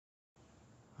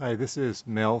Hi, this is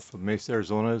Mel from Mesa,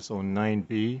 Arizona, Zone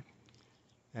 9B.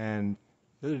 And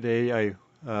the other day,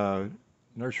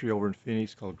 nursery over in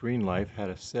Phoenix called Green Life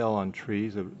had a sale on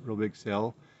trees, a real big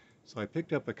sale. So I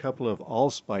picked up a couple of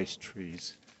allspice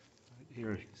trees.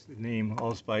 Here's the name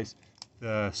allspice.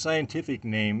 The scientific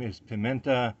name is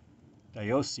Pimenta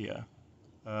dioica.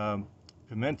 Um,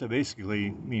 Pimenta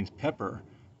basically means pepper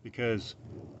because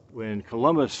when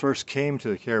Columbus first came to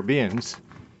the Caribbeans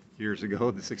years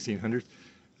ago, the 1600s,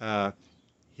 uh,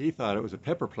 he thought it was a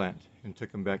pepper plant and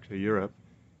took them back to Europe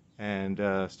and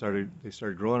they started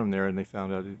growing them there, and they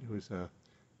found out it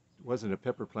wasn't a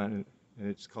pepper plant, and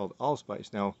it's called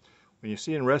allspice. Now, when you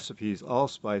see in recipes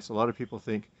allspice, a lot of people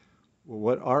think, well,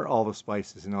 what are all the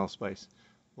spices in allspice?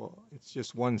 Well, it's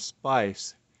just one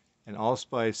spice, and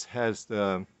allspice has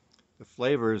the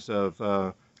flavors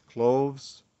of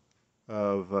cloves,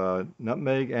 of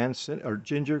nutmeg and or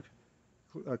ginger,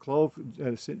 clove,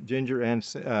 ginger, and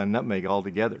nutmeg all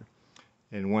together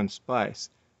in one spice.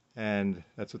 And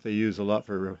that's what they use a lot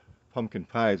for pumpkin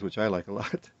pies, which I like a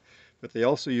lot. But they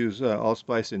also use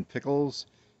allspice in pickles,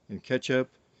 in ketchup,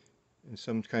 in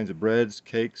some kinds of breads,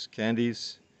 cakes,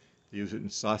 candies. They use it in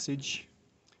sausage,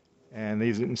 and they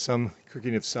use it in some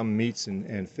cooking of some meats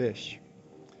and fish.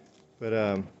 But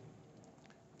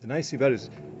the nice thing about it is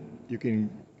you can,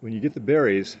 when you get the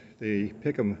berries, they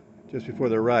pick them just before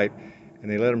they're ripe, and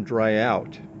they let them dry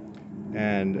out.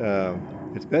 And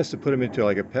it's best to put them into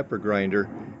like a pepper grinder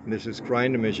and just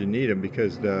grind them as you need them,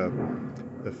 because the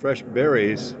fresh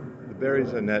berries, the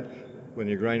berries in that, when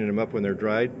you're grinding them up when they're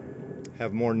dried,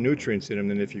 have more nutrients in them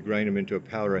than if you grind them into a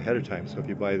powder ahead of time. So if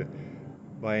you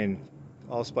buying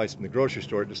allspice from the grocery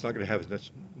store, it's not going to have as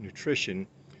much nutrition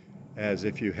as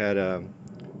if you had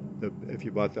if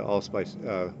you bought the allspice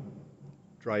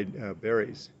dried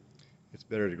berries. It's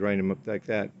better to grind them up like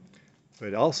that.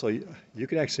 But also, you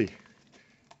can actually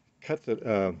cut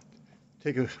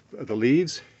take the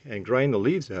leaves and grind the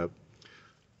leaves up.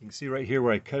 You can see right here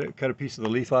where I cut a piece of the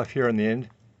leaf off here on the end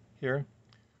here.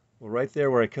 Well, right there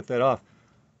where I cut that off,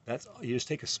 you just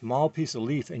take a small piece of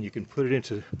leaf and you can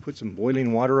put some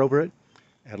boiling water over it,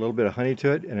 add a little bit of honey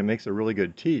to it, and it makes a really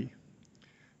good tea.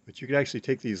 But you could actually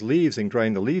take these leaves and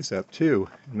grind the leaves up too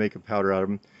and make a powder out of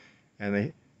them.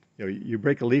 And you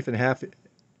break a leaf in half,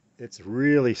 it's a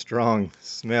really strong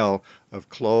smell of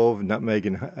clove, nutmeg,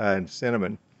 and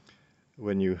cinnamon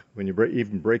when you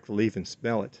even break the leaf and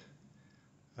smell it.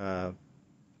 Uh,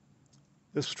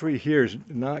 this tree here is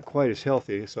not quite as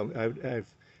healthy, so I've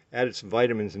added some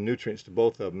vitamins and nutrients to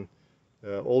both of them.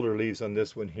 The older leaves on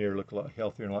this one here look a lot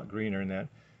healthier and a lot greener than that.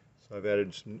 So I've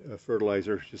added some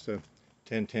fertilizer, just a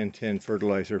 10-10-10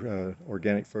 fertilizer,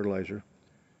 organic fertilizer,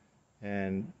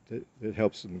 and it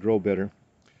helps them grow better.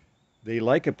 They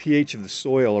like a pH of the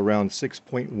soil around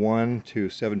 6.1 to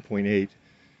 7.8.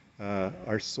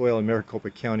 Our soil in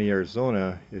Maricopa County,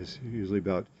 Arizona is usually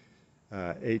about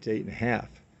 8 to 8.5.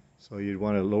 So you'd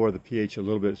want to lower the pH a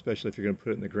little bit, especially if you're going to put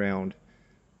it in the ground.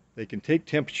 They can take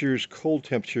temperatures, cold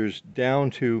temperatures, down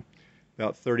to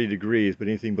about 30 degrees, but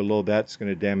anything below that's going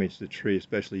to damage the tree,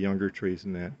 especially younger trees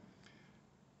and that.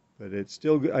 But it's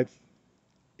still good.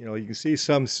 You can see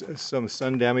some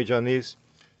sun damage on these,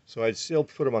 so I'd still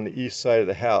put them on the east side of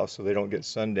the house so they don't get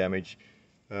sun damage.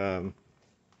 Um,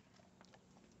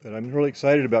 but I'm really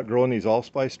excited about growing these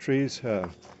allspice trees.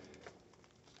 Taste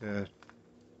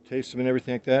them and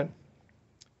everything like that.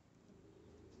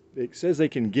 It says they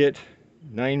can get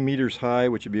 9 meters high,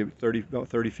 which would be about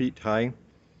 30 feet high.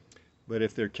 But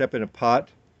if they're kept in a pot,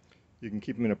 you can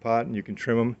keep them in a pot and you can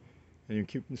trim them, and you can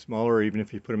keep them smaller. Or even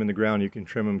if you put them in the ground, you can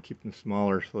trim them, keep them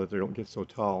smaller so that they don't get so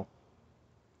tall.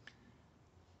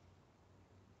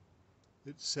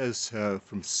 It says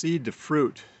from seed to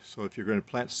fruit. So if you're going to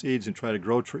plant seeds and try to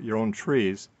grow your own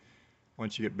trees,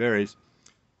 once you get berries,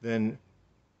 then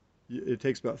it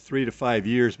takes about 3 to 5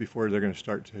 years before they're going to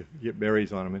start to get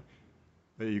berries on them.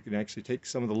 But you can actually take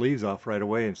some of the leaves off right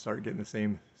away and start getting the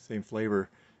same flavor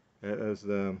as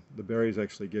the berries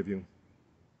actually give you.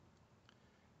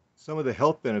 Some of the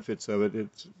health benefits of it,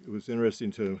 it was interesting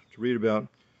to read about,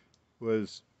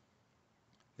 was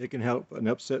it can help an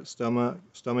upset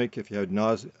stomach if you have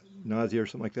nausea or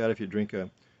something like that, if you drink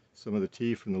some of the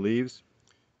tea from the leaves.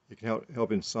 It can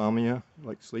help insomnia,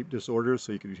 like sleep disorders,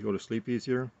 so you can go to sleep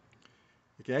easier.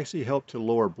 It can actually help to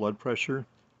lower blood pressure,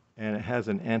 and it has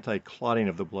an anti-clotting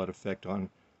of the blood effect on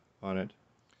it.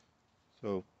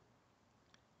 So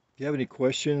if you have any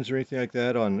questions or anything like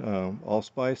that on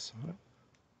allspice,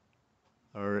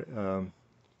 or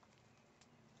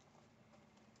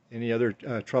any other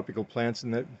tropical plants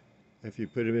in that, if you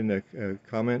put it in the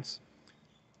comments,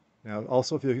 Now,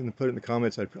 also, if you can put it in the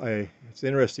comments, it's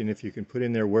interesting if you can put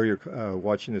in there where you're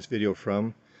watching this video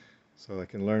from, so I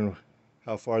can learn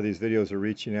how far these videos are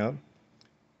reaching out.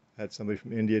 I had somebody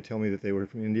from India tell me that they were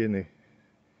from India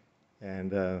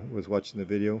and was watching the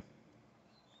video.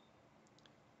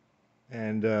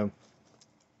 And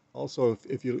also,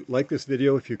 if you like this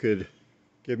video, if you could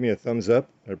give me a thumbs up.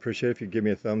 I'd appreciate it if you give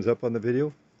me a thumbs up on the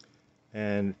video.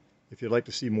 And if you'd like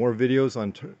to see more videos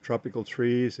on tropical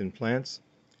trees and plants,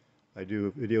 I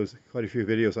do videos, quite a few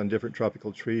videos on different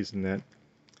tropical trees and that.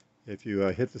 If you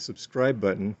hit the subscribe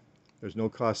button, there's no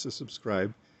cost to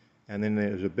subscribe. And then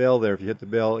there's a bell there. If you hit the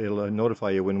bell, it'll notify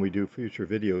you when we do future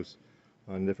videos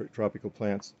on different tropical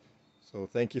plants. So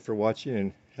thank you for watching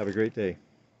and have a great day.